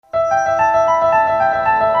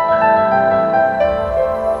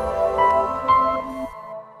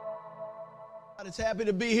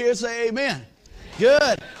happy to be here? Say amen.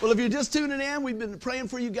 Good. Well, if you're just tuning in, we've been praying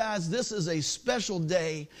for you guys. This is a special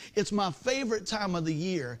day. It's my favorite time of the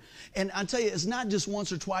year. And I tell you, it's not just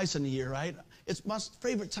once or twice in the year, right? It's my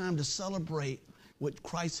favorite time to celebrate what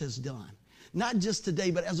Christ has done. Not just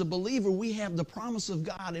today, but as a believer, we have the promise of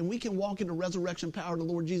God, and we can walk in the resurrection power of the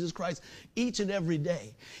Lord Jesus Christ each and every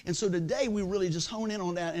day. And so today, we really just hone in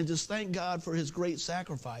on that and just thank God for his great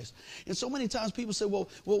sacrifice. And so many times people say, well,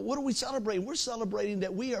 what are we celebrating? We're celebrating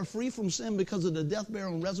that we are free from sin because of the death,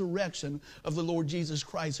 burial, and resurrection of the Lord Jesus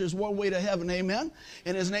Christ. There's one way to heaven, amen?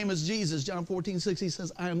 And his name is Jesus. John 14:6, he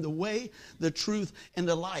says, I am the way, the truth, and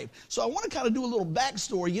the life. So I want to kind of do a little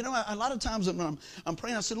backstory. You know, a lot of times when I'm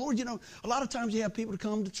praying, I said, Lord, you know, a lot of times you have people to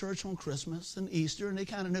come to church on Christmas and Easter, and they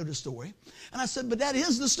kind of know the story. And I said, but that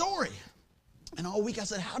is the story. And all week I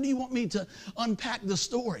said, how do you want me to unpack the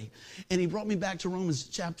story? And he brought me back to Romans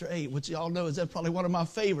chapter 8, which y'all know is probably one of my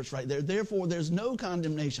favorites right there. Therefore, there's no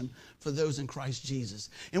condemnation for those in Christ Jesus.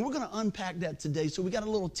 And we're going to unpack that today. So we got a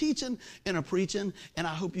little teaching and a preaching, and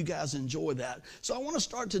I hope you guys enjoy that. So I want to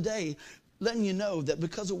start today letting you know that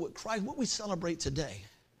because of what we celebrate today,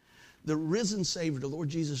 the risen Savior, the Lord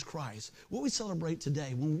Jesus Christ, what we celebrate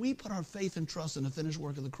today, when we put our faith and trust in the finished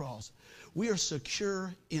work of the cross, we are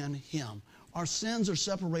secure in him. Our sins are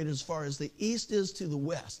separated as far as the east is to the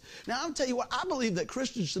west. Now, I'll tell you what, I believe that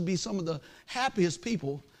Christians should be some of the happiest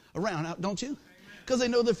people around, don't you? Because they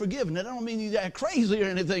know they're forgiven. That don't mean you act crazy or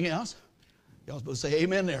anything else. Y'all supposed to say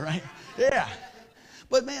amen there, right? Yeah.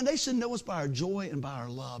 But man, they should know us by our joy and by our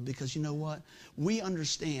love, because you know what? We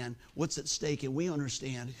understand what's at stake, and we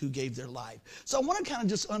understand who gave their life. So I want to kind of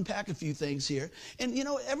just unpack a few things here. And you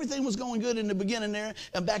know, everything was going good in the beginning there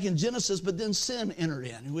and back in Genesis, but then sin entered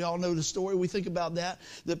in. And we all know the story. We think about that.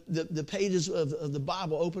 The pages of the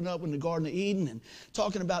Bible open up in the Garden of Eden and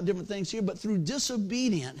talking about different things here. But through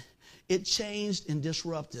disobedience, it changed and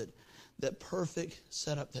disrupted that perfect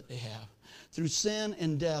setup that they have. Through sin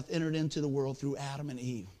and death entered into the world through Adam and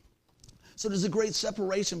Eve. So there's a great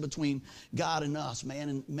separation between God and us,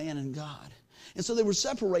 man and God. And so they were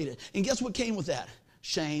separated. And guess what came with that?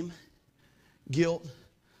 Shame, guilt,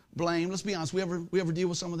 blame. Let's be honest, we ever deal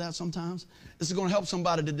with some of that sometimes? This is going to help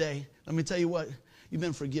somebody today. Let me tell you what, you've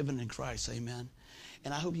been forgiven in Christ, amen.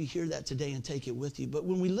 And I hope you hear that today and take it with you. But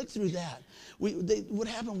when we look through that, what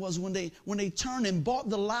happened was when they turned and bought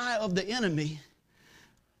the lie of the enemy,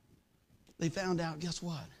 they found out, guess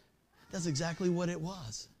what? That's exactly what it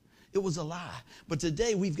was. It was a lie. But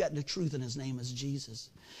today we've got the truth, and his name is Jesus.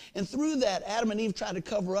 And through that, Adam and Eve tried to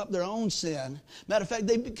cover up their own sin. Matter of fact,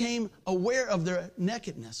 they became aware of their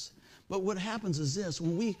nakedness. But what happens is this: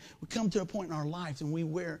 when we come to a point in our life and we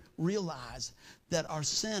realize that our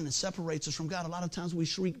sin separates us from God, a lot of times we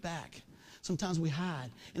shriek back. Sometimes we hide.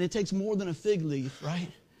 And it takes more than a fig leaf, right,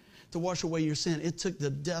 to wash away your sin. It took the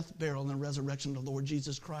death, burial, and the resurrection of the Lord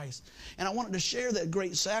Jesus Christ. And I wanted to share that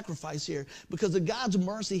great sacrifice here because of God's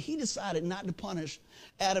mercy, he decided not to punish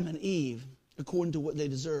Adam and Eve according to what they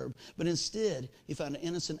deserved, but instead he found an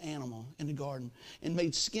innocent animal in the garden and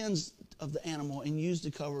made skins of the animal and used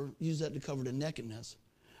that to cover the nakedness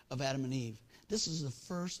of Adam and Eve. This is the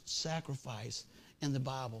first sacrifice in the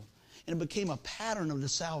Bible. And it became a pattern of the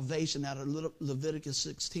salvation out of Leviticus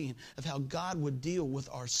 16 of how God would deal with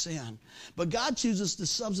our sin. But God chooses to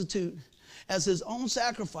substitute as his own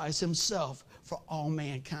sacrifice himself for all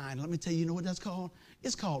mankind. Let me tell you, you know what that's called?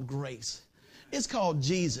 It's called grace. It's called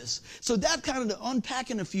Jesus. So that kind of the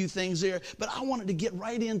unpacking a few things there, but I wanted to get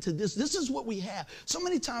right into this. This is what we have. So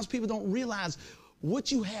many times people don't realize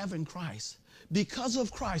what you have in Christ. Because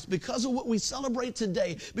of Christ, because of what we celebrate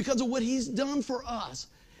today, because of what he's done for us,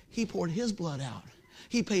 he poured his blood out.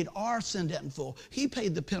 He paid our sin debt in full. He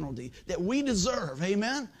paid the penalty that we deserve,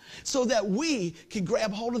 amen? So that we can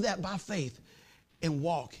grab hold of that by faith and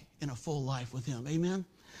walk in a full life with him, amen?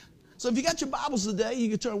 So if you got your Bibles today, you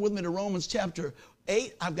can turn with me to Romans chapter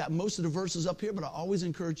 8. I've got most of the verses up here, but I always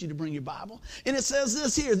encourage you to bring your Bible. And it says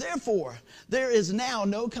this here: therefore, there is now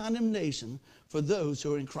no condemnation for those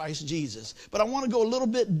who are in Christ Jesus. But I want to go a little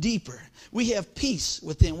bit deeper. We have peace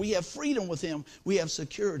with him. We have freedom with him. We have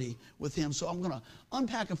security with him. So I'm going to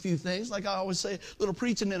unpack a few things, like I always say, a little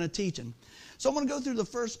preaching and a teaching. So I'm going to go through the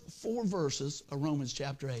first 4 verses of Romans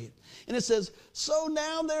chapter 8. And it says, so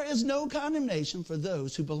now there is no condemnation for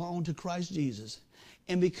those who belong to Christ Jesus.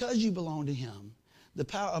 And because you belong to him, the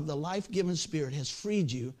power of the life-giving Spirit has freed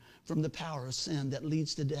you from the power of sin that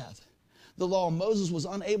leads to death. The law of Moses was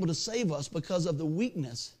unable to save us because of the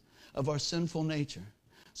weakness of our sinful nature.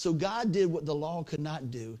 So God did what the law could not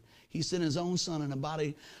do. He sent his own son in a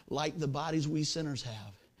body like the bodies we sinners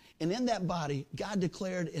have. And in that body, God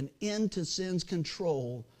declared an end to sin's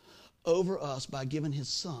control over us by giving his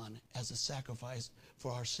son as a sacrifice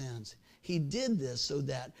for our sins. He did this so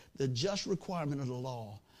that the just requirement of the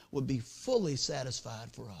law would be fully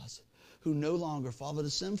satisfied for us, who no longer follow the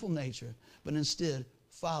sinful nature, but instead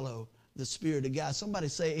follow the Spirit of God. Somebody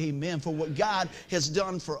say amen for what God has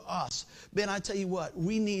done for us. Ben, I tell you what,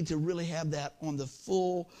 we need to really have that on the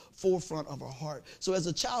full forefront of our heart. So as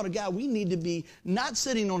a child of God, we need to be not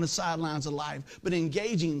sitting on the sidelines of life, but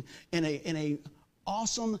engaging in a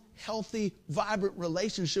awesome, healthy, vibrant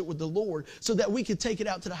relationship with the Lord so that we could take it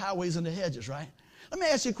out to the highways and the hedges, right? Let me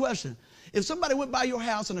ask you a question. If somebody went by your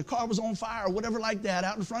house and the car was on fire or whatever like that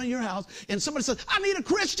out in front of your house, and somebody said, I need a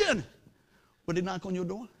Christian, would they knock on your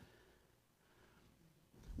door?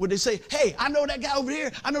 Would they say, hey, I know that guy over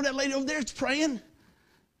here, I know that lady over there is praying?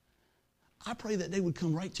 I pray that they would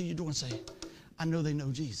come right to your door and say, I know they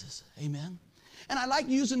know Jesus. Amen. And I like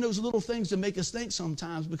using those little things to make us think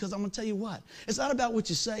sometimes, because I'm going to tell you what. It's not about what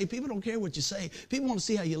you say. People don't care what you say. People want to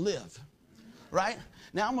see how you live. Right?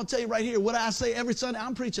 Now, I'm going to tell you right here, what I say every Sunday,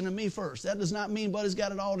 I'm preaching to me first. That does not mean Buddy's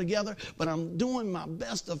got it all together, but I'm doing my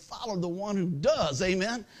best to follow the one who does.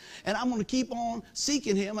 Amen? And I'm going to keep on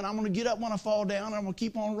seeking him, and I'm going to get up when I fall down, and I'm going to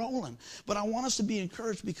keep on rolling. But I want us to be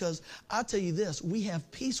encouraged, because I tell you this, we have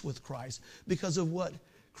peace with Christ because of what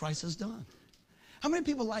Christ has done. How many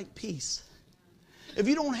people like peace? If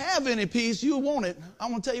you don't have any peace, you want it.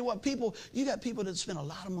 I'm going to tell you what, you got people that spend a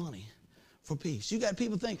lot of money for peace. You got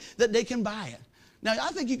people think that they can buy it. Now,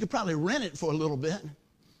 I think you could probably rent it for a little bit,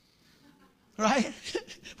 right?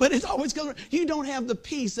 But it's always because you don't have the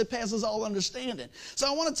peace that passes all understanding. So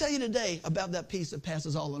I want to tell you today about that peace that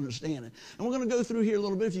passes all understanding. And we're going to go through here a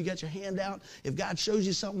little bit. If you got your hand out, if God shows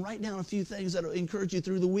you something, write down a few things that will encourage you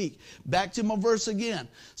through the week. Back to my verse again.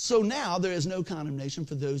 So now there is no condemnation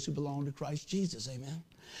for those who belong to Christ Jesus. Amen.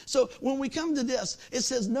 So when we come to this, it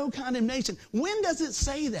says no condemnation. When does it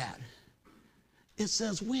say that? It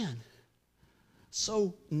says when?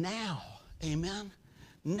 So now, amen?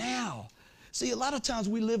 Now. See, a lot of times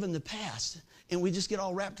we live in the past and we just get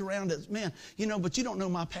all wrapped around it. Man, but you don't know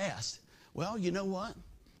my past. Well, you know what?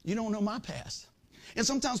 You don't know my past. And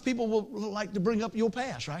sometimes people will like to bring up your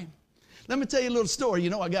past, right? Let me tell you a little story.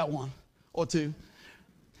 I got one or two.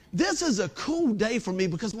 This is a cool day for me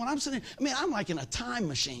because when I'm sitting, I'm like in a time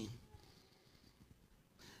machine.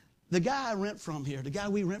 The guy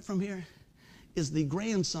we rent from here is the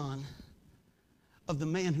grandson of the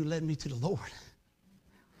man who led me to the Lord.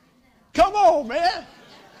 Come on, man.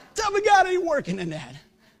 Tell me God ain't working in that.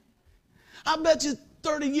 I bet you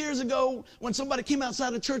 30 years ago when somebody came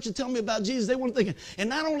outside the church and tell me about Jesus, they weren't thinking, and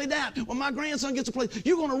not only that, when my grandson gets a place,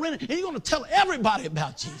 you're going to rent it and you're going to tell everybody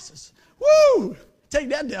about Jesus. Woo! Take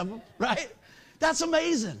that, devil, right? That's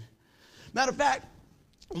amazing. Matter of fact,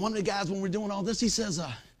 one of the guys, when we're doing all this, he says,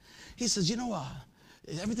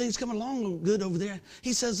 everything's coming along good over there.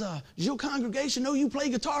 He says, does your congregation know you play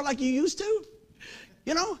guitar like you used to?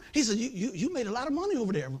 He said, you made a lot of money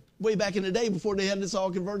over there way back in the day before they had this all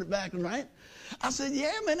converted back, right? I said,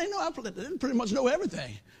 yeah, man, they know I play. They pretty much know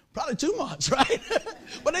everything. Probably too much, right?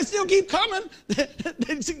 But they still keep coming.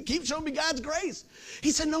 They keep showing me God's grace.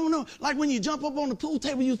 He said, no. Like when you jump up on the pool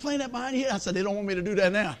table, you was playing that behind your head. I said, they don't want me to do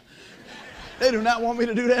that now. They do not want me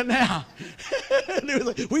to do that now. They were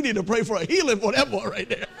like, we need to pray for a healing for that boy right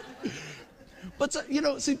there. But,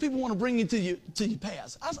 see, people want to bring you to your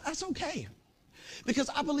past. That's okay. Because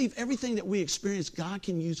I believe everything that we experience, God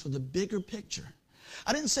can use for the bigger picture.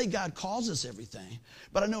 I didn't say God causes everything,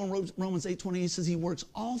 but I know in Romans 8:28 it says he works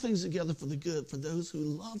all things together for the good for those who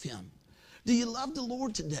love him. Do you love the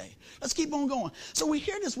Lord today? Let's keep on going. So we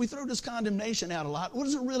hear this, we throw this condemnation out a lot. What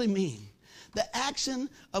does it really mean? The action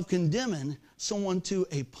of condemning someone to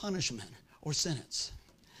a punishment or sentence.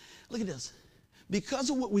 Look at this. Because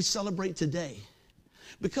of what we celebrate today,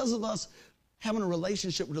 because of us having a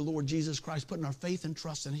relationship with the Lord Jesus Christ, putting our faith and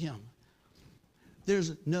trust in him,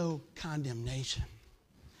 there's no condemnation.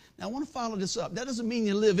 Now, I want to follow this up. That doesn't mean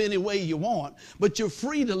you live any way you want, but you're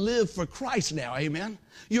free to live for Christ now, amen?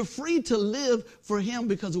 You're free to live for him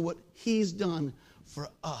because of what he's done for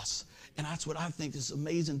us. And that's what I think is this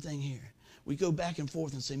amazing thing here. We go back and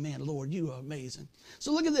forth and say, man, Lord, you are amazing.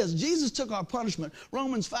 So look at this. Jesus took our punishment.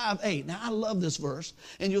 Romans 5:8. Now, I love this verse,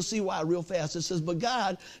 and you'll see why real fast. It says, but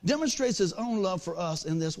God demonstrates his own love for us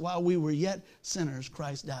in this: while we were yet sinners,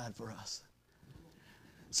 Christ died for us.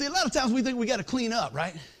 See, a lot of times we think we got to clean up,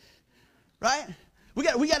 right? Right? We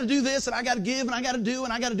got to do this, and I got to give, and I got to do,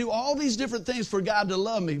 and I got to do all these different things for God to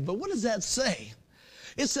love me. But what does that say?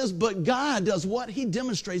 It says, but God does what? He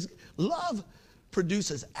demonstrates. Love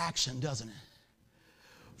produces action, doesn't it?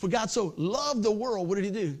 For God so loved the world, what did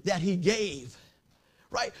he do? That he gave.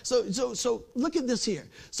 Right? So look at this here.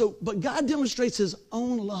 So, but God demonstrates his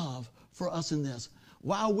own love for us in this.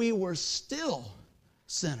 While we were still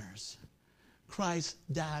sinners, Christ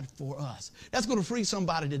died for us. That's going to free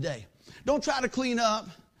somebody today. Don't try to clean up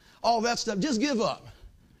all that stuff. Just give up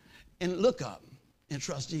and look up and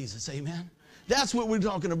trust Jesus. Amen. That's what we're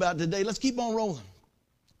talking about today. Let's keep on rolling.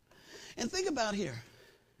 And think about here.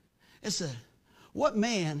 It said, what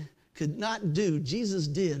man could not do, Jesus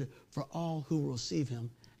did for all who will receive him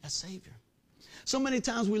as Savior. So many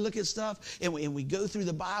times we look at stuff and we go through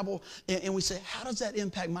the Bible and we say, how does that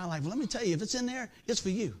impact my life? Well, let me tell you, if it's in there, it's for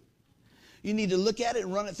you. You need to look at it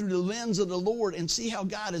and run it through the lens of the Lord and see how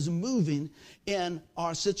God is moving in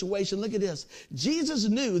our situation. Look at this. Jesus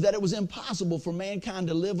knew that it was impossible for mankind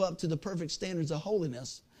to live up to the perfect standards of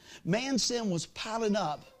holiness. Man's sin was piling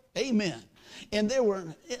up. Amen. And there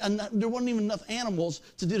wasn't even enough animals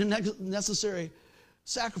to do the necessary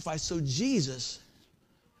sacrifice. So Jesus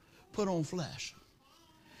put on flesh,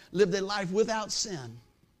 lived a life without sin,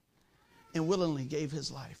 and willingly gave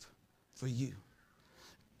his life for you.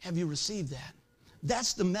 Have you received that?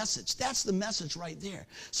 That's the message. That's the message right there.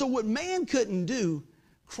 So what man couldn't do,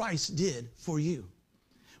 Christ did for you.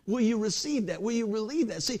 Will you receive that? Will you believe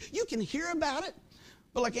that? See, you can hear about it,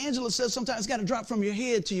 but like Angela says, sometimes it's got to drop from your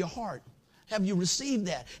head to your heart. Have you received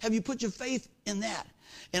that? Have you put your faith in that?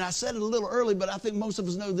 And I said it a little early, but I think most of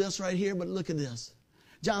us know this right here, but look at this.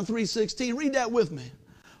 John 3:16, read that with me.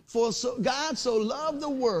 For God so loved the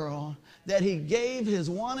world that he gave his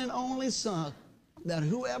one and only Son, that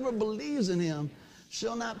whoever believes in him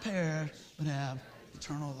shall not perish, but have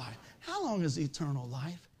eternal life. How long is eternal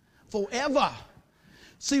life? Forever.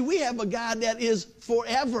 See, we have a God that is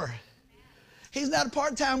forever. He's not a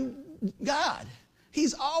part-time God.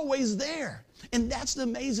 He's always there. And that's the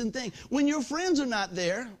amazing thing. When your friends are not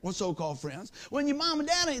there, or so-called friends, when your mom and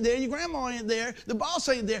dad ain't there, your grandma ain't there, the boss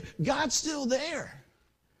ain't there, God's still there.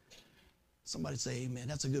 Somebody say amen.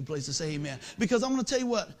 That's a good place to say amen. Because I'm going to tell you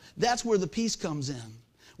what, that's where the peace comes in.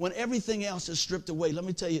 When everything else is stripped away, let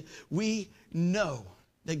me tell you, we know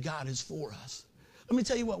that God is for us. Let me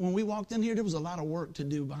tell you what, when we walked in here, there was a lot of work to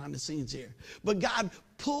do behind the scenes here. But God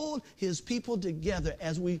pulled his people together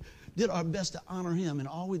as we did our best to honor him in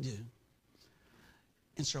all we do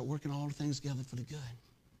and start working all the things together for the good.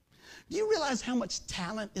 Do you realize how much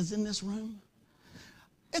talent is in this room?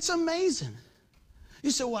 It's amazing.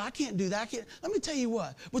 You say, well, I can't do that. Let me tell you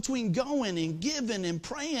what, between going and giving and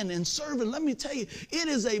praying and serving, let me tell you, it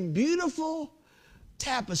is a beautiful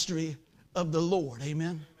tapestry of the Lord.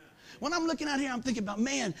 Amen. When I'm looking out here, I'm thinking about,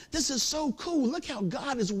 man, this is so cool. Look how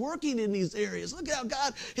God is working in these areas. Look how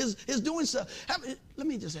God is doing stuff. Let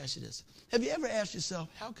me just ask you this. Have you ever asked yourself,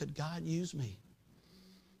 how could God use me?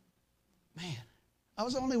 Man, I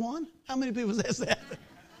was the only one? How many people asked that?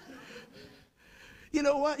 You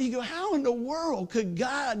know what? You go, how in the world could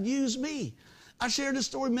God use me? I shared this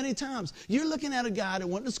story many times. You're looking at a guy that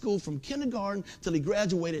went to school from kindergarten till he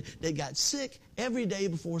graduated, that got sick every day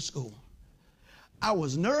before school. I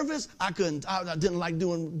was nervous. I didn't like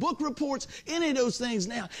doing book reports, any of those things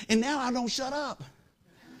now. And now I don't shut up.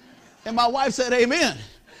 And my wife said, amen.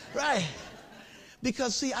 Right.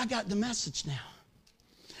 Because, see, I got the message now.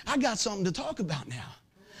 I got something to talk about now.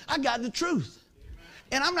 I got the truth.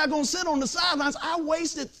 And I'm not going to sit on the sidelines. I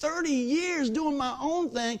wasted 30 years doing my own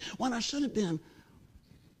thing when I should have been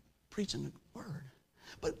preaching the word.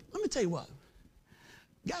 But let me tell you what.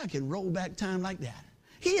 God can roll back time like that.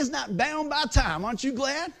 He is not bound by time. Aren't you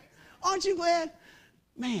glad? Aren't you glad?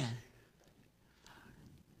 Man,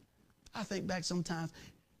 I think back sometimes,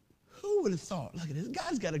 who would have thought? Look at this.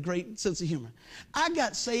 God's got a great sense of humor. I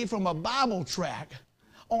got saved from a Bible tract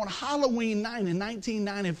on Halloween night in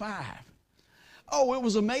 1995. Oh, it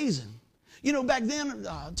was amazing. You know, back then,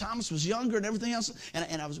 Thomas was younger and everything else,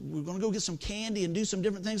 and we were going to go get some candy and do some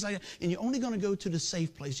different things like that, and you're only going to go to the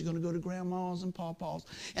safe place. You're going to go to Grandma's and Pawpaw's,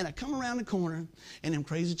 and I come around the corner, and them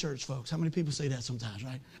crazy church folks, how many people say that sometimes,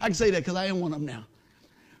 right? I can say that because I am one of them now,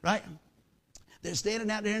 right? They're standing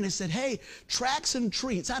out there, and they said, hey, tracts and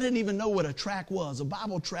treats. I didn't even know what a tract was. A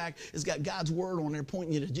Bible tract has got God's word on there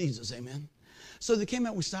pointing you to Jesus, amen? So they came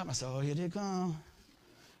out, we stopped, I said, oh, here they come.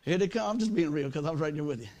 Here they come. I'm just being real because I was right there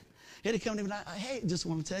with you. Here they come to me like, hey, just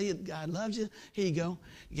want to tell you, God loves you. Here you go.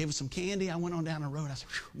 He gave us some candy. I went on down the road. I said,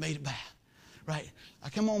 made it back. Right? I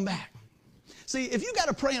come on back. See, if you got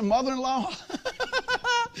a praying mother-in-law,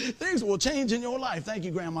 things will change in your life. Thank you,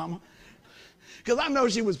 Grandmama. Because I know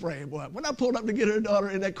she was praying, boy. When I pulled up to get her daughter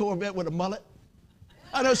in that Corvette with a mullet,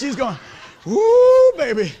 I know she's going, woo,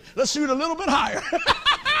 baby, let's shoot a little bit higher.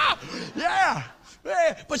 Yeah.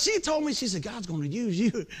 But she told me, she said, God's going to use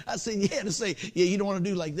you. I said, yeah, to say, yeah, you don't want to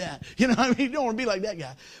do like that. You know what I mean? You don't want to be like that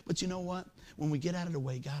guy. But you know what? When we get out of the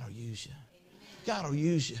way, God will use you. God will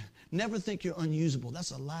use you. Never think you're unusable.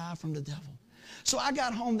 That's a lie from the devil. So I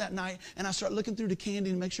got home that night, and I started looking through the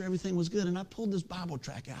candy to make sure everything was good, and I pulled this Bible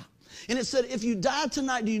tract out. And it said, if you died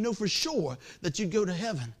tonight, do you know for sure that you'd go to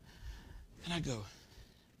heaven? And I go,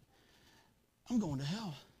 I'm going to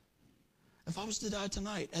hell. If I was to die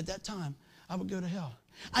tonight, at that time, I would go to hell.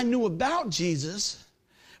 I knew about Jesus,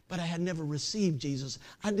 but I had never received Jesus.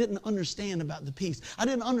 I didn't understand about the peace. I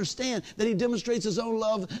didn't understand that he demonstrates his own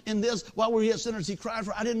love in this. While we were yet sinners, he cried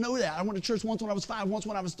for. I didn't know that. I went to church once when I was 5, once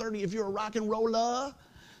when I was 30. If you're a rock and roller,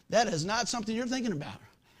 that is not something you're thinking about.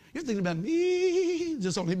 You're thinking about me,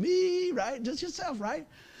 just only me, right? Just yourself, right?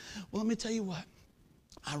 Well, let me tell you what.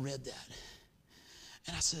 I read that,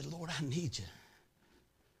 and I said, Lord, I need you.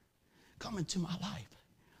 Come into my life.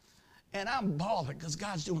 And I'm bawling because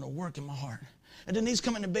God's doing a work in my heart. And then he's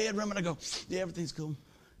coming in the bedroom, and I go, yeah, everything's cool.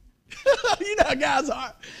 You know how guys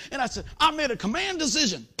are. And I said, I made a command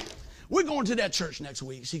decision. We're going to that church next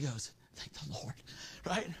week. She goes, thank the Lord,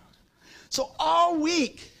 right? So all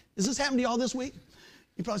week, is this happening to y'all this week?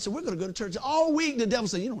 You probably said, we're going to go to church. All week, the devil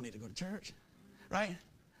said, you don't need to go to church, right?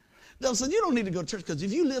 The devil said, you don't need to go to church because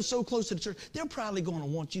if you live so close to the church, they're probably going to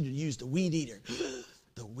want you to use the weed eater.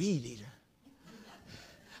 The weed eater.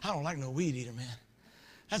 I don't like no weed eater, man.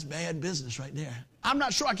 That's bad business right there. I'm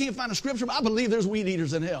not sure. I can't find a scripture, but I believe there's weed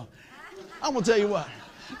eaters in hell. I'm going to tell you what.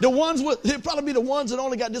 The ones they'll probably be the ones that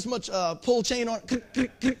only got this much pull chain on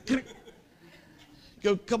it.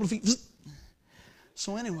 Go a couple of feet.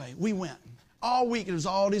 So anyway, we went. All week, it was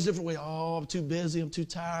all these different ways. Oh, I'm too busy. I'm too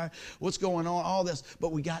tired. What's going on? All this.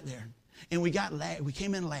 But we got there. And we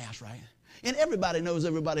came in last, right? And everybody knows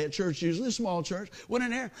everybody at church, usually a small church. Went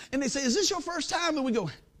in there, and they say, is this your first time? And we go,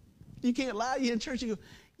 you can't lie. You in church? You go,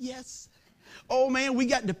 yes. Oh, man, we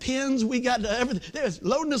got the pins. We got the everything. They're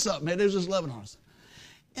loading us up, man. They're just loving on us.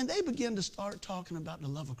 And they began to start talking about the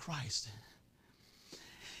love of Christ.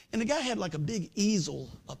 And the guy had like a big easel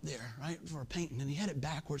up there, right, for a painting. And he had it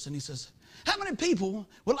backwards, and he says, how many people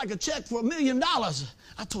would like a check for $1 million?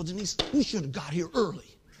 I told Denise, we should have got here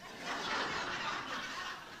early.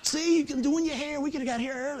 See, you can doing your hair. We could have got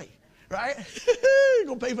here early, right? You're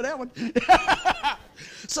going to pay for that one.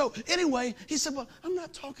 So anyway, he said, well, I'm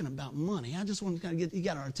not talking about money. I just want to kind of you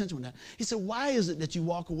got our attention with that. He said, why is it that you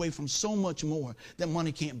walk away from so much more that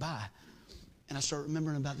money can't buy? And I started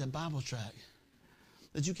remembering about that Bible tract,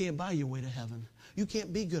 that you can't buy your way to heaven. You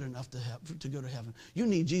can't be good enough to go to heaven. You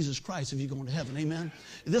need Jesus Christ if you're going to heaven. Amen.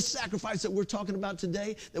 This sacrifice that we're talking about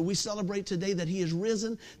today, that we celebrate today, that he is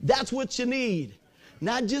risen, that's what you need.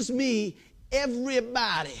 Not just me,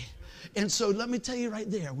 everybody. And so let me tell you right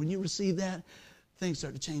there, when you receive that, things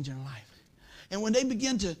start to change in life. And when they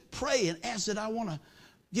begin to pray and ask that I want to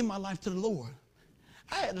give my life to the Lord,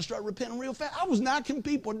 I had to start repenting real fast. I was knocking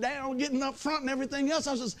people down, getting up front and everything else.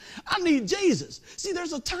 I was just, I need Jesus. See,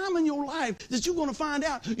 there's a time in your life that you're going to find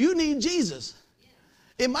out you need Jesus.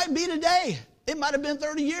 It might be today. It might have been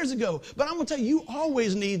 30 years ago. But I'm going to tell you, you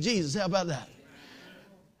always need Jesus. How about that?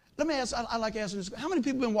 Let me ask, I like asking this. How many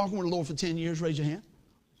people have been walking with the Lord for 10 years? Raise your hand.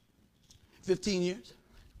 15 years?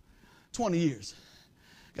 20 years?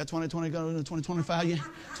 Got 20, 25 years?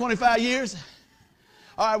 25 years?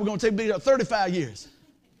 All right, we're going to take a big 35 years.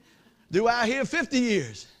 Do I hear 50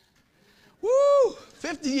 years? Woo,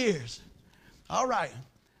 50 years. All right.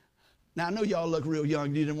 Now, I know y'all look real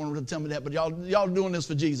young. You didn't want to tell me that, but y'all doing this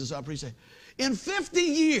for Jesus, so I appreciate it. In 50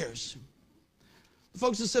 years, the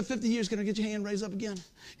folks that said 50 years, can I get your hand raised up again?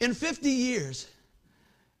 In 50 years,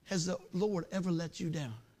 has the Lord ever let you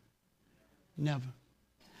down? Never.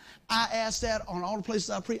 I asked that on all the places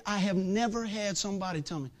I preach. I have never had somebody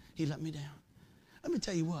tell me, he let me down. Let me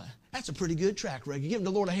tell you what, that's a pretty good track record. Give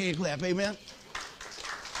the Lord a hand clap, amen?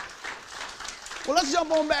 Well, let's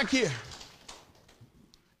jump on back here.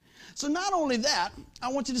 So not only that, I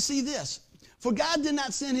want you to see this. For God did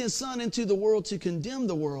not send his son into the world to condemn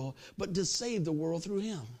the world, but to save the world through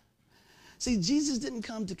him. See, Jesus didn't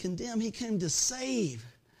come to condemn, he came to save.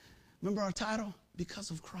 Remember our title?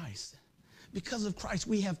 Because of Christ. Because of Christ,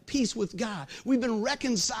 we have peace with God. We've been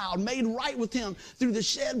reconciled, made right with him through the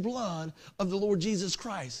shed blood of the Lord Jesus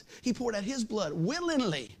Christ. He poured out his blood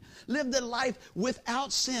willingly, lived a life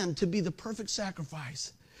without sin to be the perfect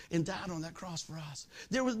sacrifice, and died on that cross for us.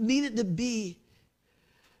 There needed to be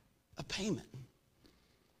a payment,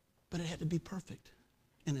 but it had to be perfect.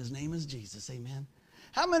 And his name is Jesus, amen.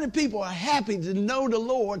 How many people are happy to know the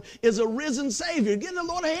Lord is a risen Savior? Give the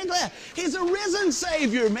Lord a hand clap. He's a risen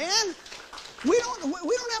Savior, man. We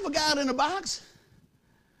don't have a God in a box.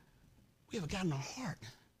 We have a God in our heart.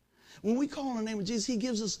 When we call on the name of Jesus, he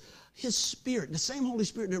gives us his Spirit. The same Holy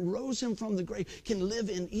Spirit that rose him from the grave can live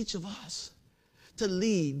in each of us to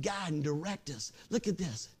lead, guide, and direct us. Look at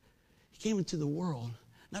this. He came into the world.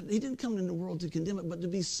 Now, he didn't come into the world to condemn it, but to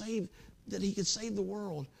be saved, that he could save the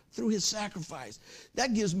world through his sacrifice.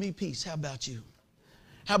 That gives me peace. How about you?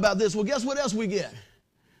 How about this? Well, guess what else we get?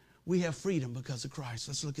 We have freedom because of Christ.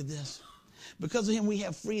 Let's look at this. Because of him, we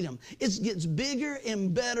have freedom. It gets bigger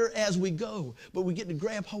and better as we go, but we get to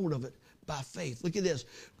grab hold of it by faith. Look at this.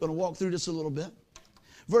 I'm going to walk through this a little bit.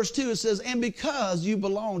 Verse 2, it says, and because you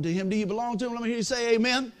belong to him. Do you belong to him? Let me hear you say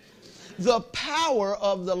amen. The power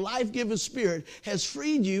of the life-giving Spirit has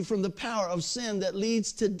freed you from the power of sin that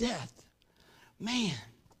leads to death. Man,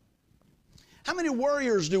 how many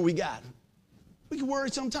warriors do we got? We can worry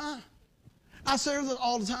sometime. I serve it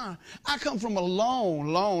all the time. I come from a long,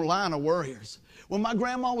 long line of warriors. When my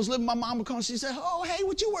grandma was living, my mom would come, she said, oh, hey,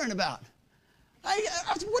 what you worrying about? I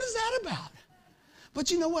said, what is that about?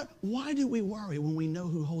 But you know what? Why do we worry when we know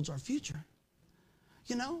who holds our future?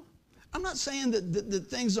 You know, I'm not saying that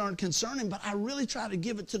things aren't concerning, but I really try to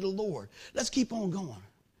give it to the Lord. Let's keep on going.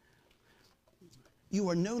 You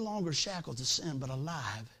are no longer shackled to sin, but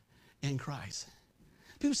alive in Christ.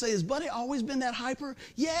 People say, has Buddy always been that hyper?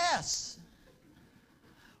 Yes.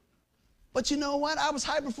 But you know what? I was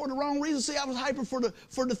hyper for the wrong reason. See, I was hyper for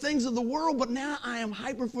the things of the world, but now I am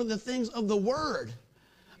hyper for the things of the Word.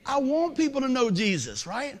 I want people to know Jesus,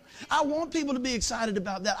 right? I want people to be excited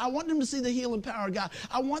about that. I want them to see the healing power of God.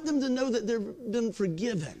 I want them to know that they've been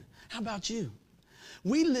forgiven. How about you?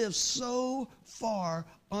 We live so far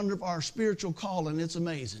under our spiritual calling, it's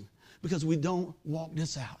amazing, because we don't walk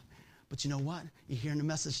this out. But you know what? You're hearing the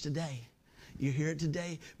message today. You hear it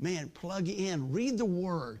today. Man, plug in. Read the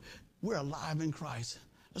Word. We're alive in Christ.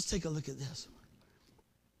 Let's take a look at this.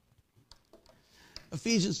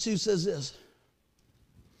 Ephesians 2 says this.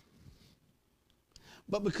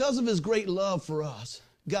 But because of his great love for us,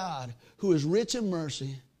 God, who is rich in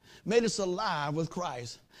mercy, made us alive with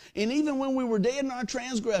Christ. And even when we were dead in our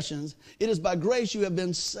transgressions, it is by grace you have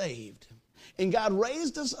been saved. And God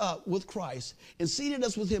raised us up with Christ and seated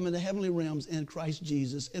us with him in the heavenly realms in Christ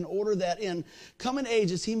Jesus, in order that in coming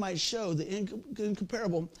ages he might show the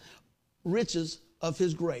incomparable riches of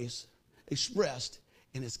his grace expressed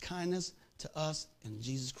in his kindness to us in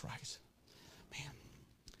Jesus Christ. Man,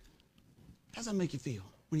 how does that make you feel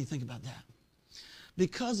when you think about that?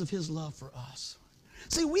 Because of his love for us.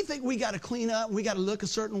 See, we think we got to clean up, we got to look a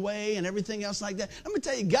certain way and everything else like that. Let me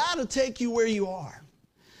tell you, God will take you where you are.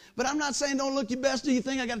 But I'm not saying don't look your best. Do you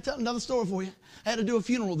think? I got to tell another story for you. I had to do a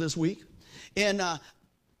funeral this week. And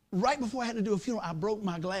right before I had to do a funeral, I broke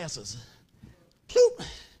my glasses. Ploop.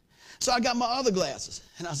 So I got my other glasses.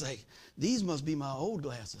 And I was like, these must be my old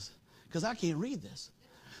glasses because I can't read this.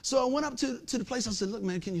 So I went up to the place. I said, look,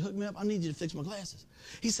 man, can you hook me up? I need you to fix my glasses.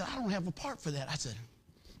 He said, I don't have a part for that. I said,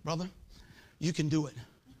 brother, you can do it.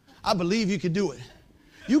 I believe you can do it.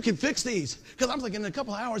 You can fix these. Because I'm thinking in a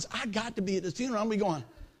couple of hours, I got to be at this funeral. I'm going to be going,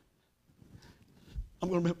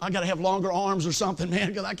 I got to have longer arms or something, man,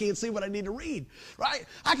 because I can't see what I need to read, right?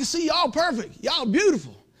 I can see y'all perfect. Y'all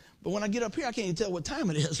beautiful. But when I get up here, I can't even tell what time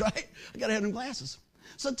it is, right? I got to have them glasses.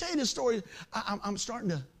 So I'll tell you this story. I'm starting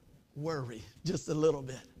to worry just a little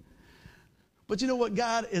bit. But you know what?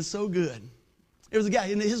 God is so good. There was a guy,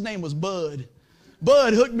 and his name was Bud.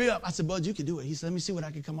 Bud hooked me up. I said, Bud, you can do it. He said, let me see what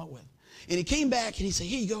I can come up with. And he came back, and he said,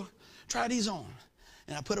 here you go. Try these on.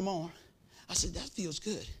 And I put them on. I said, that feels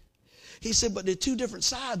good. He said, but there are two different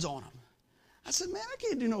sides on them. I said, man, I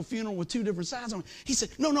can't do no funeral with two different sides on them. He said,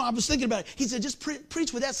 no, I was thinking about it. He said, just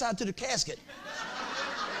preach with that side to the casket.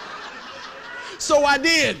 So I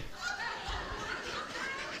did.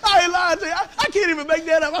 I ain't lying to you. I can't even make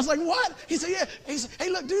that up. I was like, what? He said, yeah. He said,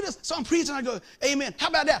 hey, look, do this. So I'm preaching. I go, amen. How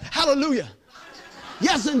about that? Hallelujah.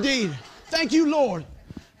 Yes, indeed. Thank you, Lord.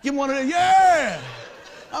 Give him one of them. Yeah.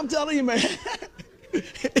 I'm telling you, man.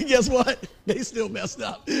 And guess what? They still messed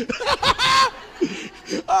up.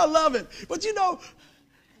 I love it. But you know,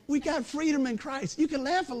 we got freedom in Christ. You can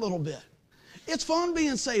laugh a little bit. It's fun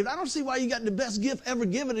being saved. I don't see why you got the best gift ever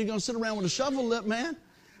given and you're going to sit around with a shovel lip, man.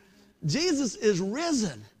 Jesus is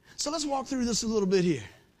risen. So let's walk through this a little bit here.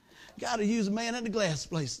 Got to use a man at the glass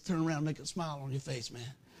place to turn around and make a smile on your face, man.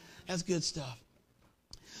 That's good stuff.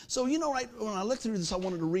 So, you know, right, when I looked through this, I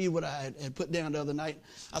wanted to read what I had put down the other night.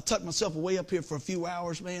 I tucked myself away up here for a few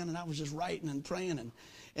hours, man, and I was just writing and praying. And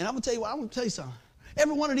I'm going to tell you what, I'm going to tell you something.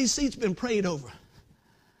 Every one of these seats been prayed over.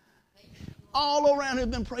 All around here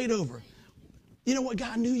been prayed over. You know what?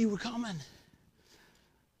 God knew you were coming.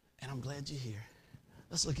 And I'm glad you're here.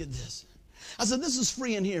 Let's look at this. I said, this is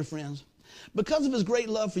free in here, friends. Because of his great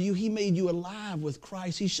love for you, he made you alive with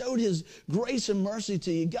Christ. He showed his grace and mercy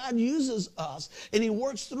to you. God uses us, and he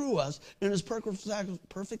works through us in his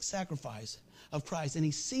perfect sacrifice of Christ. And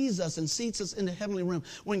he sees us and seats us in the heavenly realm.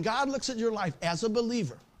 When God looks at your life as a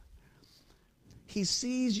believer, he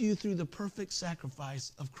sees you through the perfect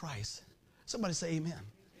sacrifice of Christ. Somebody say amen.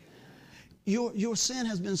 Your sin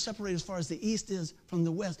has been separated as far as the east is from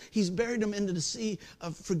the west. He's buried them into the sea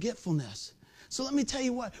of forgetfulness. So let me tell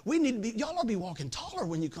you what, y'all ought to be walking taller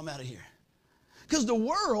when you come out of here. Because the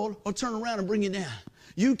world will turn around and bring you down.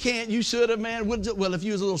 You can't, you should have, man. Well, if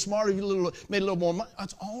you was a little smarter, if you made a little more money.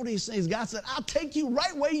 That's all these things. God said, I'll take you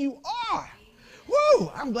right where you are.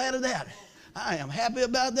 Woo, I'm glad of that. I am happy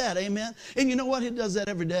about that, amen. And you know what? He does that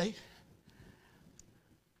every day.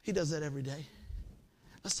 He does that every day.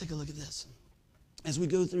 Let's take a look at this. As we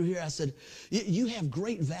go through here, I said, you have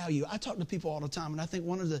great value. I talk to people all the time, and I think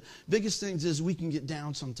one of the biggest things is we can get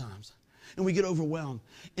down sometimes, and we get overwhelmed.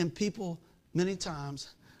 And people, many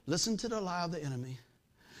times, listen to the lie of the enemy,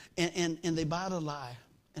 and they buy the lie,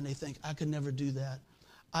 and they think, I could never do that.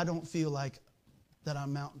 I don't feel like that I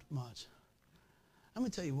amount much. I'm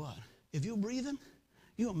going to tell you what. If you're breathing,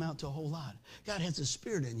 you amount to a whole lot. God has a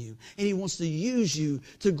spirit in you, and he wants to use you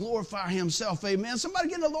to glorify himself. Amen. Somebody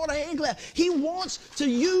give the Lord a hand clap. He wants to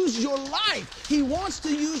use your life. He wants to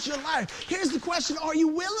use your life. Here's the question. Are you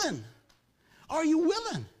willing? Are you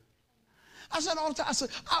willing? I said all the time, I said,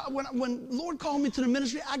 when Lord called me to the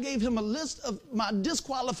ministry, I gave him a list of my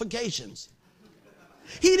disqualifications.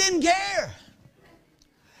 He didn't care.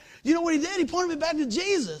 You know what he did? He pointed me back to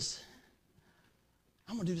Jesus.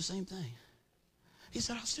 I'm going to do the same thing. He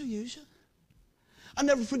said, I'll still use you. I'll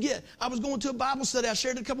never forget. I was going to a Bible study. I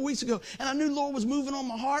shared it a couple weeks ago. And I knew the Lord was moving on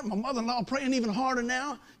my heart. My mother-in-law praying even harder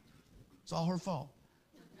now. It's all her fault.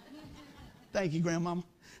 Thank you, Grandmama.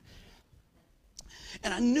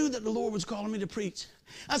 And I knew that the Lord was calling me to preach.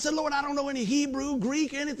 I said, Lord, I don't know any Hebrew,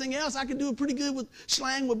 Greek, anything else. I can do it pretty good with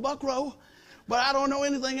slang with Buckrow, but I don't know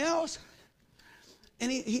anything else.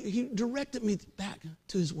 And he directed me back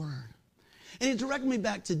to his word. And he directed me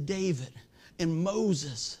back to David and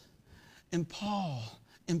Moses and Paul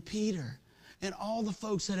and Peter and all the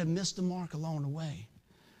folks that had missed the mark along the way.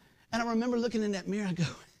 And I remember looking in that mirror and going,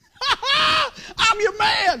 I'm your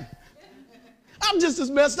man. I'm just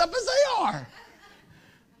as messed up as they are.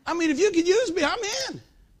 I mean, if you could use me, I'm in.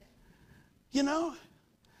 You know?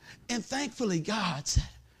 And thankfully, God said,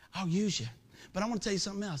 I'll use you. But I want to tell you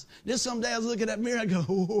something else. There's some day I was looking at that mirror and go,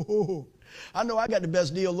 oh, I know I got the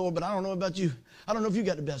best deal, Lord, but I don't know about you. I don't know if you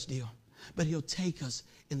got the best deal. But he'll take us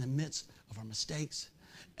in the midst of our mistakes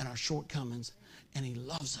and our shortcomings, and he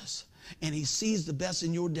loves us. And he sees the best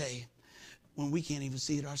in your day when we can't even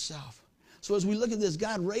see it ourselves. So as we look at this,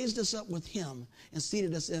 God raised us up with him and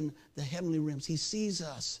seated us in the heavenly realms. He sees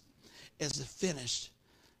us as the finished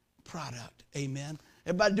product. Amen.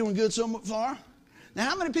 Everybody doing good so far? Now,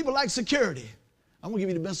 how many people like security? I'm going to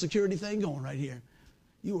give you the best security thing going right here.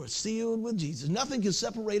 You are sealed with Jesus. Nothing can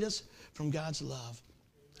separate us from God's love.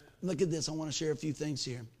 Look at this. I want to share a few things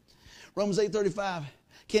here. Romans 8:35.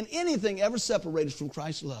 Can anything ever separate us from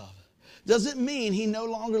Christ's love? Does it mean he no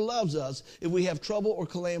longer loves us if we have trouble or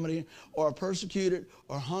calamity or are persecuted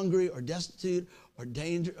or hungry or destitute or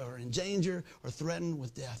danger or in danger or threatened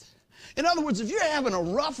with death? In other words, if you're having a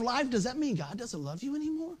rough life, does that mean God doesn't love you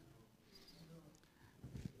anymore?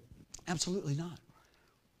 Absolutely not.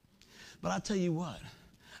 But I tell you what,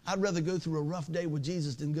 I'd rather go through a rough day with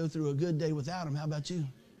Jesus than go through a good day without him. How about you?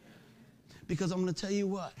 Because I'm going to tell you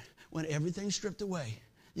what, when everything's stripped away,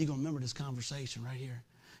 you're going to remember this conversation right here.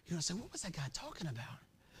 You're going to say, what was that guy talking about?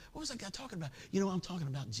 What was that guy talking about? You know, I'm talking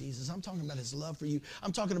about Jesus. I'm talking about his love for you.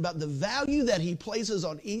 I'm talking about the value that he places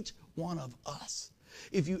on each one of us.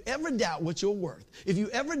 If you ever doubt what you're worth, if you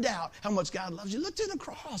ever doubt how much God loves you, look to the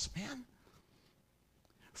cross, man.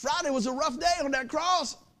 Friday was a rough day on that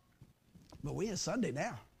cross, but we in Sunday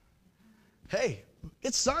now. Hey,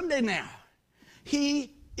 it's Sunday now.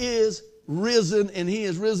 He is risen, and he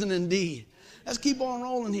is risen indeed. Let's keep on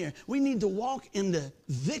rolling here. We need to walk in the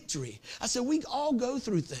victory. I said we all go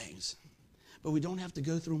through things, but we don't have to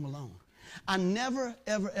go through them alone. I never,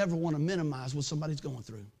 ever, ever want to minimize what somebody's going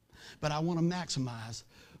through, but I want to maximize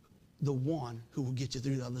the one who will get you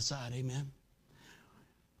through the other side. Amen.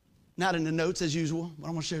 Not in the notes as usual, but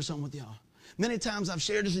I'm going to share something with y'all. Many times I've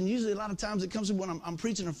shared this, and usually a lot of times it comes when I'm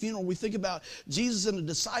preaching a funeral. We think about Jesus and the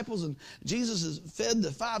disciples, and Jesus has fed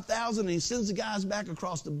the 5,000, and he sends the guys back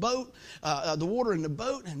across the boat, the water in the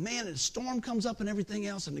boat, and man, a storm comes up and everything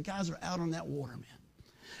else, and the guys are out on that water, man.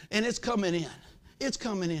 And it's coming in. It's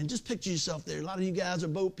coming in. Just picture yourself there. A lot of you guys are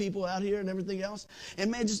boat people out here and everything else.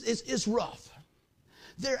 And man, it's rough.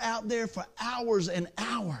 They're out there for hours and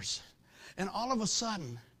hours. And all of a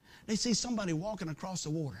sudden, they see somebody walking across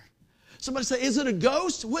the water. Somebody say, is it a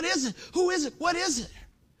ghost? What is it? Who is it? What is it?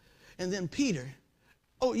 And then Peter,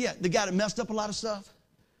 oh yeah, the guy that messed up a lot of stuff,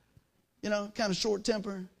 you know, kind of short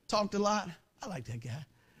temper, talked a lot. I like that guy,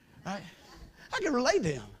 right? I can relate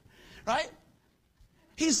to him, right?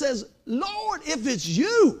 He says, Lord, if it's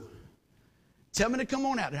you, tell me to come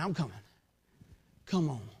on out there. I'm coming. Come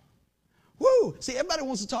on. Woo! See, everybody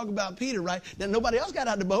wants to talk about Peter, right? Then nobody else got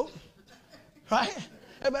out of the boat, right?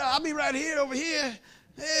 Everybody, I'll be right here, over here.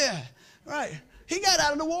 Yeah, right. He got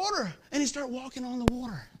out of the water, and he started walking on the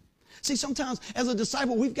water. See, sometimes as a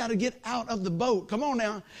disciple, we've got to get out of the boat, come on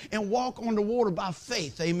now, and walk on the water by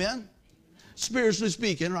faith, amen? Spiritually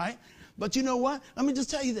speaking, right? But you know what? Let me just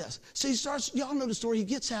tell you this. So he starts, y'all know the story, he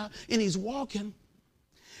gets out, and he's walking,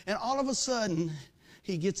 and all of a sudden,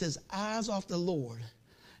 he gets his eyes off the Lord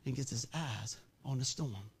and gets his eyes on the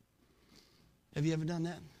storm. Have you ever done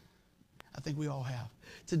that? I think we all have.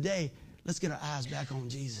 Today, let's get our eyes back on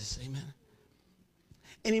Jesus, amen?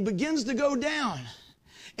 And he begins to go down.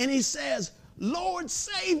 And he says, Lord,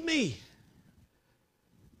 save me.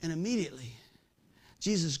 And immediately,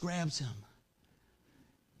 Jesus grabs him,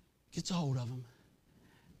 gets a hold of him,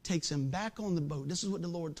 takes him back on the boat. This is what the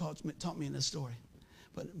Lord taught me in this story.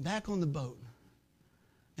 But back on the boat,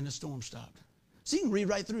 and the storm stopped. So you can read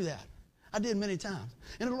right through that. I did many times.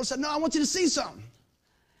 And the Lord said, no, I want you to see something.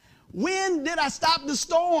 When did I stop the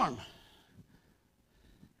storm?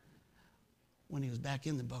 When he was back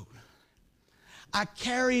in the boat. I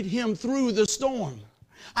carried him through the storm.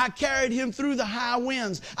 I carried him through the high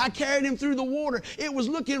winds. I carried him through the water. It was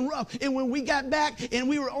looking rough. And when we got back and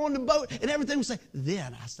we were on the boat and everything was like,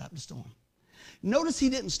 then I stopped the storm. Notice he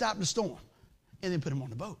didn't stop the storm and then put him on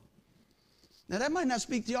the boat. Now that might not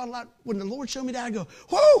speak to y'all a lot. When the Lord showed me that, I go,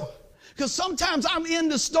 whoo! Because sometimes I'm in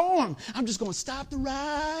the storm. I'm just going, stop the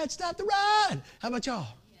ride, stop the ride. How about y'all?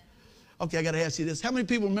 Okay, I got to ask you this. How many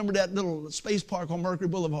people remember that little space park on Mercury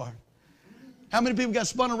Boulevard? How many people got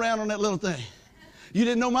spun around on that little thing? You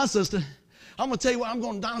didn't know my sister. I'm going to tell you what, I'm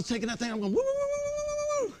going, Donna's taking that thing, I'm going, woo,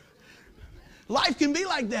 woo, woo, woo. Life can be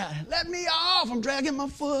like that. Let me off. I'm dragging my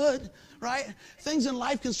foot, right? Things in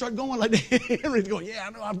life can start going like that. Henry's going, yeah,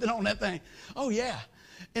 I know, I've been on that thing. Oh, yeah.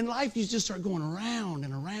 In life, you just start going around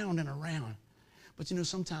and around and around. But you know,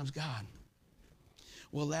 sometimes God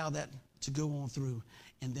will allow that to go on through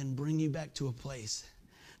and then bring you back to a place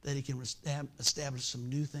that he can establish some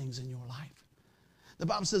new things in your life. The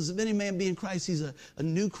Bible says, if any man be in Christ, he's a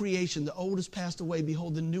new creation. The old has passed away.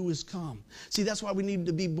 Behold, the new has come. See, that's why we need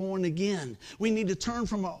to be born again. We need to turn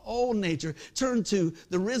from our old nature, turn to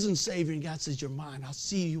the risen Savior. And God says, you're mine. I'll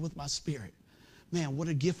see you with my spirit. Man, what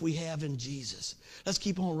a gift we have in Jesus. Let's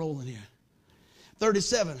keep on rolling here.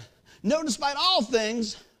 37. No, despite all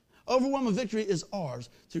things, overwhelming victory is ours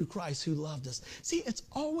through Christ who loved us. See, it's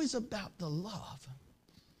always about the love.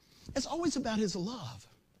 It's always about his love.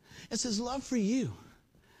 It's his love for you.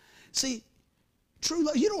 See, true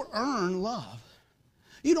love, you don't earn love.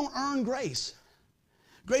 You don't earn grace.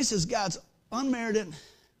 Grace is God's unmerited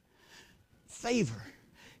favor.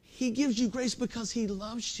 He gives you grace because he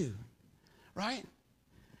loves you, right?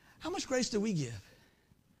 How much grace do we give?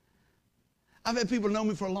 I've had people know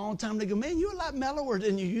me for a long time. They go, man, you're a lot mellower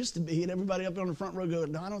than you used to be. And everybody up on the front row goes,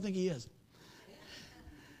 no, I don't think he is.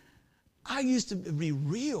 I used to be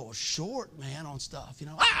real short, man, on stuff, you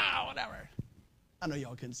know, whatever. I know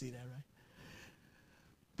y'all couldn't see that, right?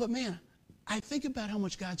 But man, I think about how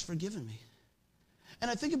much God's forgiven me.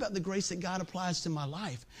 And I think about the grace that God applies to my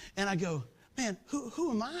life. And I go, man,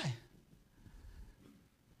 who am I?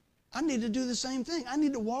 I need to do the same thing. I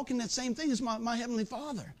need to walk in that same thing as my Heavenly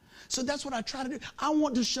Father. So that's what I try to do. I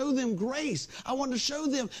want to show them grace. I want to show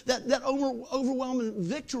them that overwhelming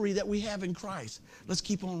victory that we have in Christ. Let's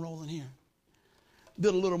keep on rolling here.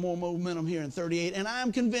 Build a little more momentum here in 38. And I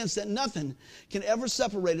am convinced that nothing can ever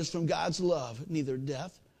separate us from God's love, neither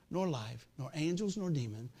death nor life, nor angels nor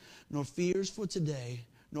demon, nor fears for today,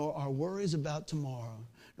 nor our worries about tomorrow,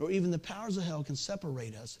 nor even the powers of hell can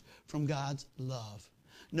separate us from God's love.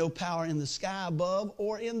 No power in the sky above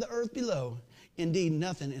or in the earth below. Indeed,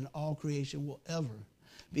 nothing in all creation will ever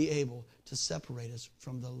be able to separate us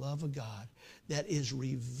from the love of God that is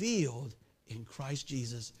revealed in Christ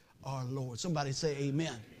Jesus our Lord. Somebody say amen.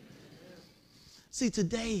 Amen. See,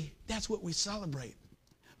 today, that's what we celebrate.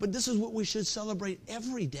 But this is what we should celebrate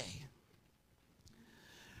every day.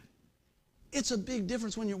 It's a big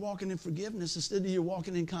difference when you're walking in forgiveness instead of you're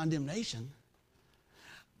walking in condemnation.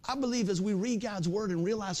 I believe as we read God's word and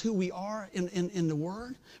realize who we are in the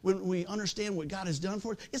word, when we understand what God has done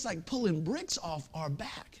for us, it's like pulling bricks off our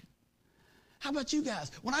back. How about you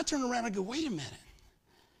guys? When I turn around, I go, wait a minute.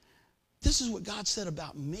 This is what God said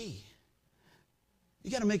about me.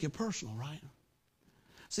 You got to make it personal, right?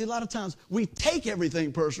 See, a lot of times we take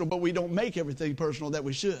everything personal, but we don't make everything personal that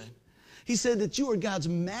we should. He said that you are God's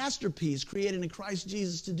masterpiece, created in Christ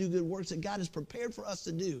Jesus to do good works that God has prepared for us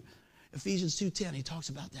to do. Ephesians 2:10, he talks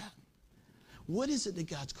about that. What is it that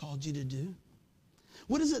God's called you to do?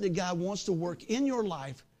 What is it that God wants to work in your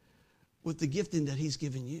life with the gifting that he's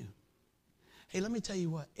given you? Hey, let me tell you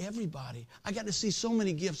what, everybody, I got to see so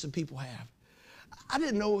many gifts that people have. I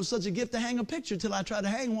didn't know it was such a gift to hang a picture till I tried to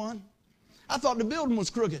hang one. I thought the building was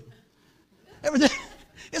crooked. Everything,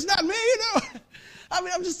 it's not me, you know. I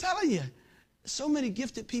mean, I'm just telling you. So many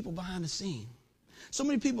gifted people behind the scene. So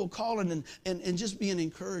many people calling and just being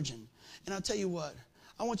encouraging. And I'll tell you what,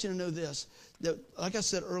 I want you to know this, that like I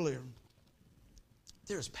said earlier,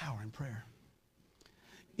 there's power in prayer.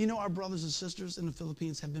 You know, our brothers and sisters in the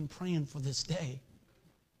Philippines have been praying for this day.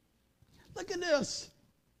 Look at this.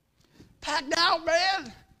 Packed out,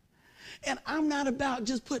 man. And I'm not about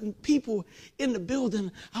just putting people in the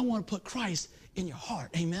building. I want to put Christ in your heart.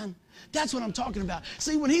 Amen. That's what I'm talking about.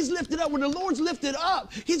 See, when he's lifted up, when the Lord's lifted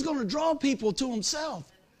up, he's going to draw people to himself.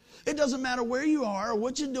 It doesn't matter where you are or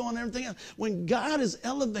what you're doing, everything else. When God is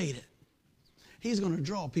elevated, he's going to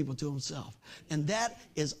draw people to himself. And that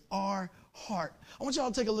is our heart. I want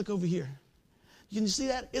y'all to take a look over here. Can you see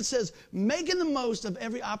that? It says, making the most of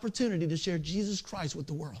every opportunity to share Jesus Christ with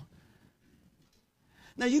the world.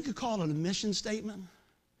 Now, you could call it a mission statement.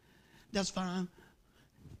 That's fine.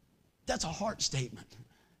 That's a heart statement.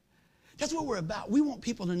 That's what we're about. We want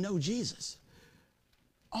people to know Jesus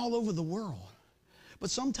all over the world. But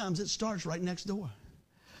sometimes it starts right next door.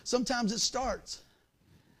 Sometimes it starts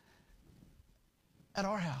at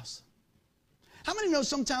our house. How many know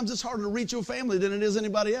sometimes it's harder to reach your family than it is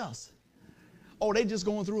anybody else? Oh, they just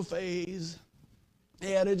going through a phase.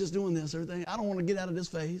 Yeah, they're just doing this, everything. I don't want to get out of this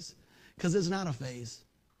phase because it's not a phase.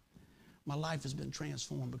 My life has been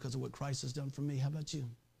transformed because of what Christ has done for me. How about you?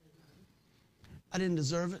 I didn't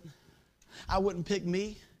deserve it. I wouldn't pick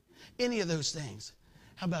me. Any of those things.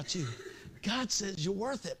 How about you? God says you're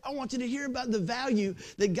worth it. I want you to hear about the value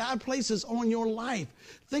that God places on your life.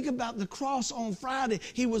 Think about the cross on Friday.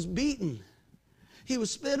 He was beaten. He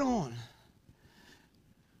was spit on.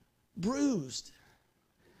 Bruised.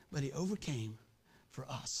 But he overcame for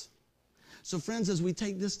us. So friends, as we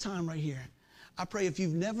take this time right here, I pray if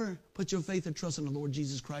you've never put your faith and trust in the Lord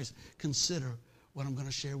Jesus Christ, consider what I'm going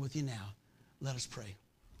to share with you now. Let us pray.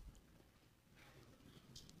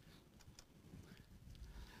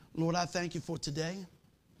 Lord, I thank you for today.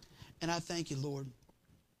 And I thank you, Lord,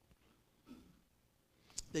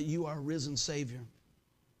 that you are a risen Savior.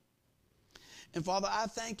 And Father, I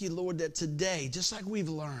thank you, Lord, that today, just like we've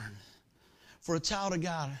learned, for a child of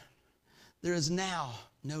God, there is now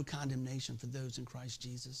no condemnation for those in Christ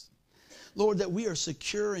Jesus. Lord, that we are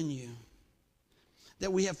secure in you,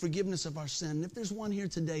 that we have forgiveness of our sin. And if there's one here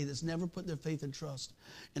today that's never put their faith and trust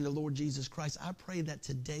in the Lord Jesus Christ, I pray that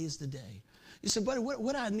today is the day. You say, buddy, what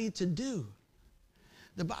do I need to do?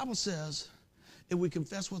 The Bible says, if we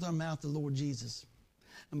confess with our mouth the Lord Jesus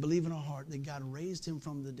and believe in our heart that God raised him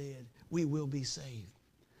from the dead, we will be saved.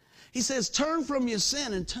 He says, turn from your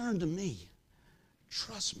sin and turn to me.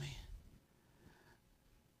 Trust me.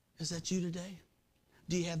 Is that you today?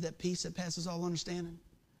 Do you have that peace that passes all understanding?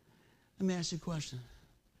 Let me ask you a question.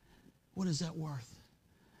 What is that worth?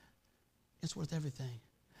 It's worth everything.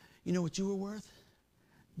 You know what you were worth?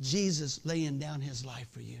 Jesus laying down his life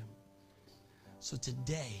for you. So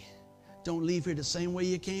today, don't leave here the same way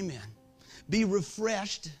you came in. Be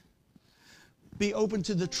refreshed. Be open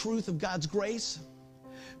to the truth of God's grace.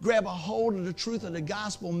 Grab a hold of the truth of the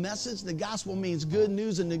gospel message. The gospel means good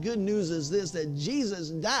news, and the good news is this, that Jesus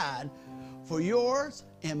died for yours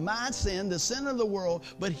and my sin, the sin of the world,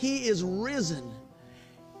 but he is risen.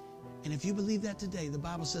 And if you believe that today, the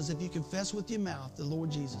Bible says if you confess with your mouth the Lord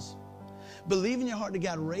Jesus, believe in your heart that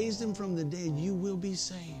God raised him from the dead, you will be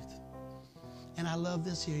saved. And I love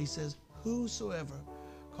this here. He says, whosoever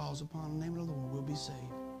calls upon the name of the Lord will be saved.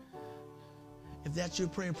 If that's your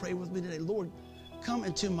prayer, pray with me today. Lord, come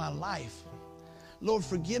into my life. Lord,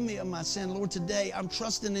 forgive me of my sin. Lord, today I'm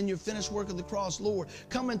trusting in your finished work of the cross. Lord,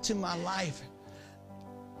 come into my life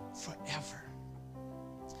forever.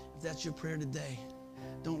 If that's your prayer today,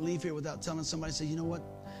 don't leave here without telling somebody, say, you know what?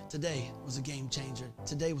 Today was a game changer.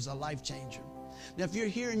 Today was a life changer. Now, if you're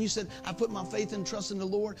here and you said, I put my faith and trust in the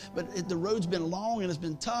Lord, but the road's been long and it's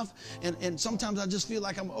been tough, and sometimes I just feel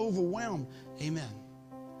like I'm overwhelmed. Amen.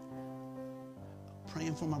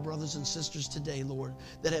 Praying for my brothers and sisters today, Lord,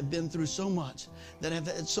 that have been through so much, that have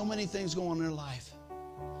had so many things going on in their life.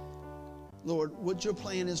 Lord, what your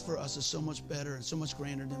plan is for us is so much better and so much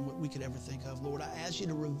grander than what we could ever think of. Lord, I ask you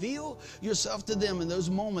to reveal yourself to them in those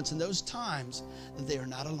moments and those times that they are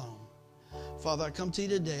not alone. Father, I come to you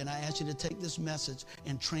today and I ask you to take this message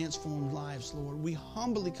and transform lives, Lord. We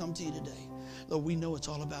humbly come to you today. Lord, we know it's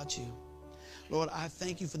all about you. Lord, I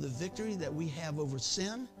thank you for the victory that we have over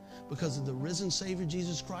sin because of the risen Savior,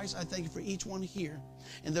 Jesus Christ. I thank you for each one here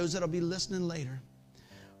and those that will be listening later.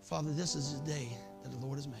 Father, this is the day that the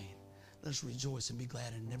Lord has made. Let us rejoice and be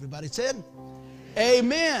glad. And everybody said,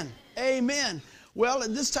 amen. Amen. Well,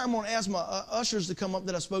 at this time, I want to ask my ushers to come up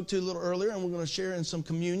that I spoke to a little earlier, and we're going to share in some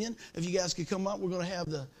communion. If you guys could come up, we're going to have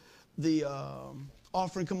the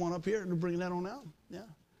offering come on up here and bring that on out. Yeah,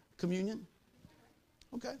 communion.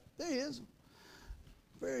 Okay, there he is.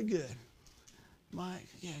 Very good. Mike,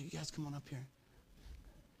 yeah, you guys come on up here.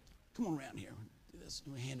 Come on around here. Do this.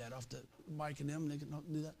 We hand that off to Mike and them. They can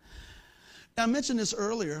do that. Now, I mentioned this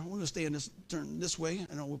earlier. We're going to stay in this, turn this way,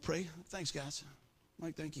 and we'll pray. Thanks, guys.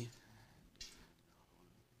 Mike, thank you.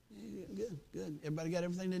 Yeah, good, good. Everybody got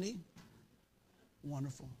everything they need?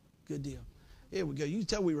 Wonderful. Good deal. Here we go. You can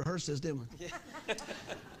tell we rehearsed this, didn't we? Yeah.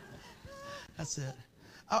 That's it.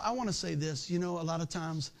 I want to say this. You know, a lot of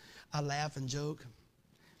times I laugh and joke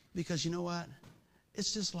because you know what?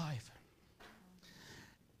 It's just life.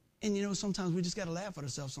 And, you know, sometimes we just got to laugh at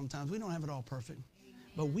ourselves sometimes. We don't have it all perfect.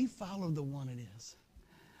 But we follow the one it is.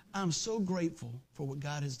 I'm so grateful for what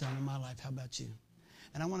God has done in my life. How about you?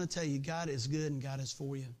 And I want to tell you, God is good and God is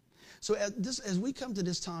for you. So as we come to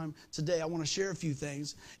this time today, I want to share a few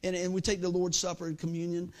things. And we take the Lord's Supper and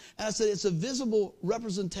communion. And I said it's a visible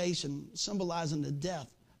representation symbolizing the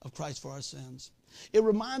death of Christ for our sins. It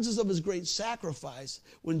reminds us of his great sacrifice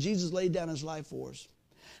when Jesus laid down his life for us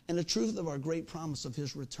and the truth of our great promise of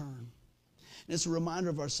his return. And it's a reminder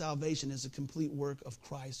of our salvation as a complete work of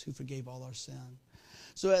Christ who forgave all our sin.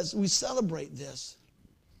 So as we celebrate this,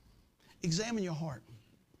 examine your heart.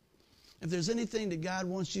 If there's anything that God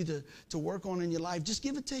wants you to work on in your life, just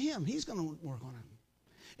give it to him. He's going to work on it.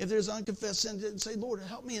 If there's unconfessed sin, say, Lord,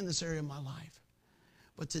 help me in this area of my life.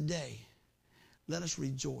 But today, let us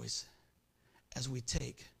rejoice as we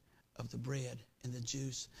take of the bread and the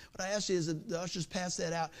juice. What I ask you is that the ushers pass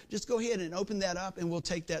that out. Just go ahead and open that up, and we'll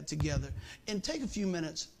take that together. And take a few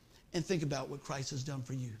minutes and think about what Christ has done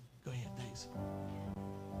for you. Go ahead. Thanks.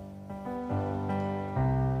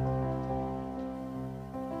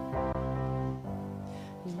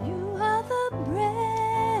 You are the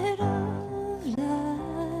bread of life.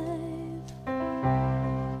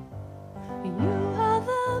 You are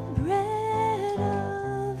the bread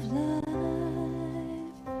of life.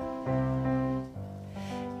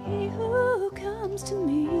 He who comes to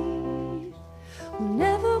me will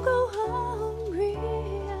never go hungry.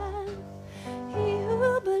 He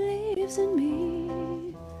who believes in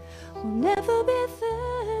me will never be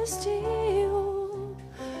thirsty. Oh,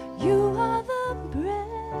 you are the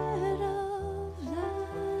bread of life.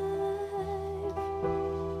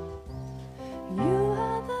 You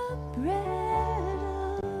are the bread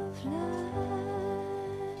of life.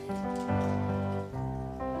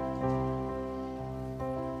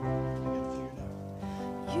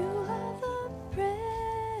 You are the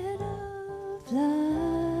bread of life.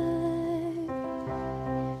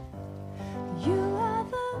 You are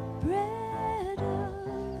the bread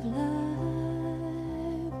of life.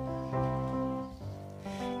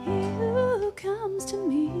 He who comes to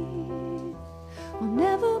me will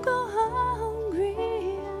never go hungry.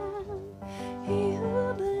 He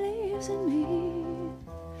who believes in me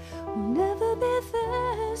will never be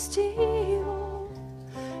thirsty. Oh,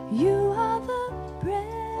 you are the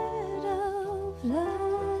bread of life.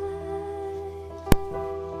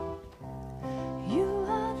 You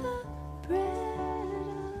are the bread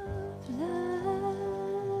of life.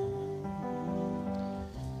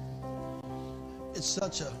 It's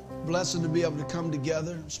such a blessing to be able to come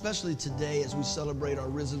together, especially today as we celebrate our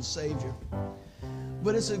risen Savior.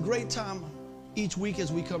 But it's a great time each week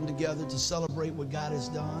as we come together to celebrate what God has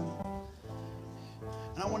done.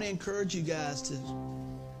 And I want to encourage you guys to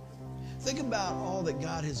think about all that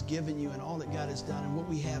God has given you and all that God has done and what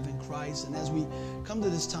we have in Christ. And as we come to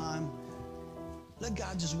this time, let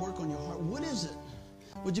God just work on your heart. What is it?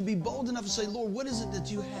 Would you be bold enough to say, Lord, what is it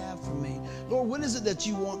that you have for me? Lord, what is it that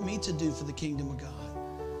you want me to do for the kingdom of God?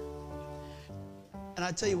 And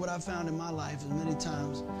I tell you what I found in my life many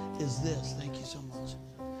times is this, thank you so much,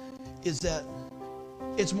 is that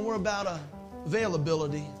it's more about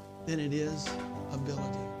availability than it is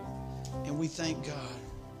ability. And we thank God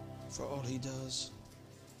for all he does.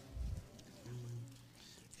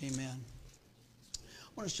 Amen.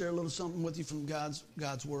 I want to share a little something with you from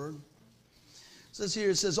God's word. says here,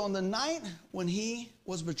 it says, on the night when he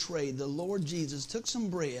was betrayed, the Lord Jesus took some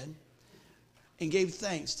bread and gave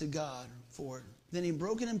thanks to God for it. Then he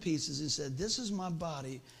broke it in pieces and said, this is my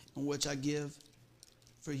body in which I give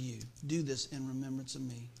for you. Do this in remembrance of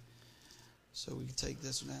me. So we can take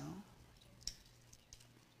this now.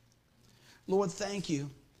 Lord, thank you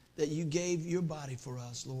that you gave your body for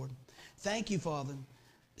us, Lord. Thank you, Father,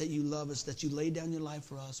 that you love us, that you laid down your life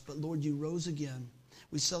for us. But Lord, you rose again.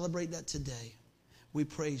 We celebrate that today. We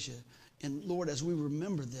praise you. And Lord, as we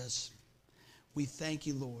remember this, we thank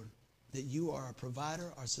you, Lord, that you are our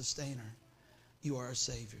provider, our sustainer. You are our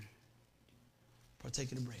Savior.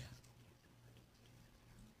 Partake of the bread.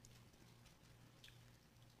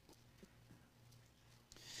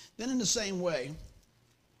 Then in the same way,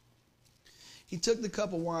 he took the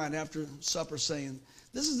cup of wine after supper, saying,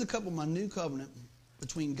 this is the cup of my new covenant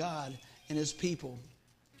between God and his people,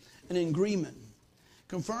 an agreement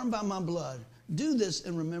confirmed by my blood. Do this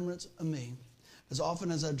in remembrance of me as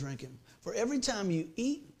often as I drink it. For every time you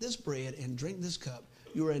eat this bread and drink this cup,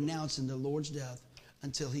 you are announcing the Lord's death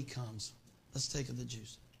until he comes. Let's take of the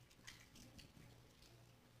juice.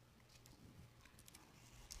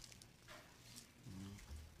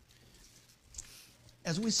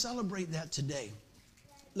 As we celebrate that today,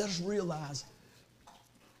 let us realize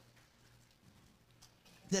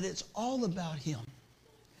that it's all about him.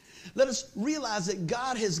 Let us realize that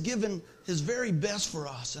God has given his very best for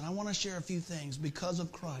us. And I want to share a few things because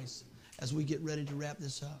of Christ as we get ready to wrap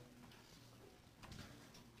this up.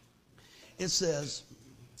 It says,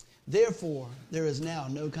 therefore, there is now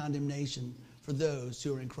no condemnation for those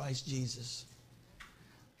who are in Christ Jesus.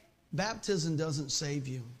 Baptism doesn't save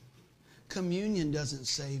you. Communion doesn't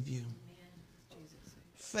save you.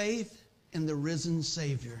 Faith in the risen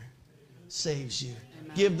Savior saves you.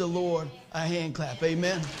 Amen. Give the Lord a hand clap.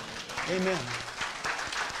 Amen. Amen.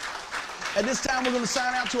 At this time, we're going to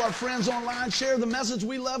sign out to our friends online. Share the message.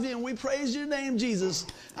 We love you and we praise your name, Jesus.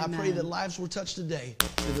 Amen. I pray that lives were touched today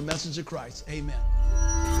through the message of Christ. Amen.